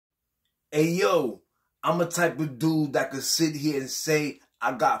Hey yo, I'm a type of dude that could sit here and say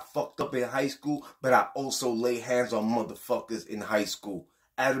I got fucked up in high school, but I also lay hands on motherfuckers in high school.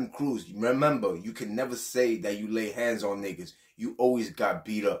 Adam Cruz, remember, you can never say that you lay hands on niggas. You always got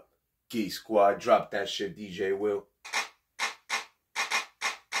beat up. Geek Squad, drop that shit, DJ Will.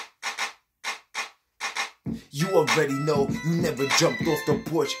 You already know, you never jumped off the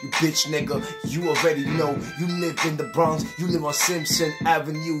porch, you bitch nigga. You already know, you live in the Bronx, you live on Simpson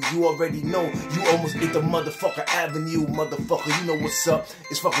Avenue. You already know, you almost ate the motherfucker avenue, motherfucker. You know what's up,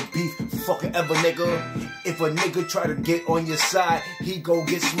 it's fucking beef, fucking ever nigga. If a nigga try to get on your side, he gon'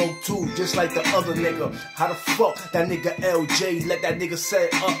 get smoked too, just like the other nigga. How the fuck that nigga LJ let that nigga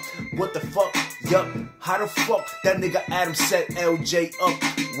set up? What the fuck? Yup. How the fuck that nigga Adam set LJ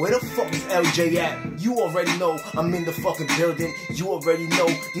up? Where the fuck is LJ at? You already know I'm in the fucking building. You already know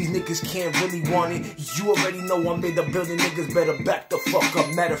these niggas can't really want it. You already know I'm in the building. Niggas better back the fuck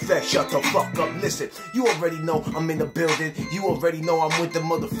up. Matter of fact, shut the fuck up. Listen, you already know I'm in the building. You already know I'm with the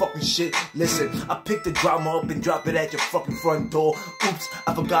motherfucking shit. Listen, I picked the drama up and drop it at your fucking front door. Oops,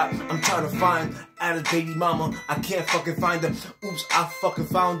 I forgot. I'm trying to find Adam's baby mama. I can't fucking find her. Oops, I fucking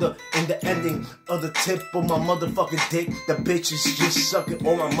found her in the ending of the tip of my motherfucking dick. The bitch is just sucking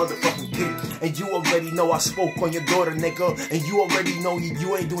on my motherfucking dick. And you already know I spoke on your daughter, nigga. And you already know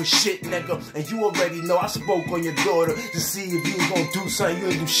you ain't doing shit, nigga. And you already know I spoke on your daughter to see if you was gonna do something. You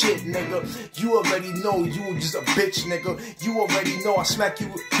ain't do shit, nigga. You already know you were just a bitch, nigga. You already know I smack you,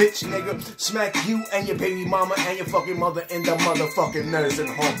 bitch, nigga. Smack you and your baby mama and your fucking mother in the motherfucking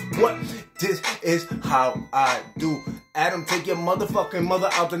nursing home. What? This is how I do. Adam, take your motherfucking mother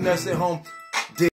out the nursing home.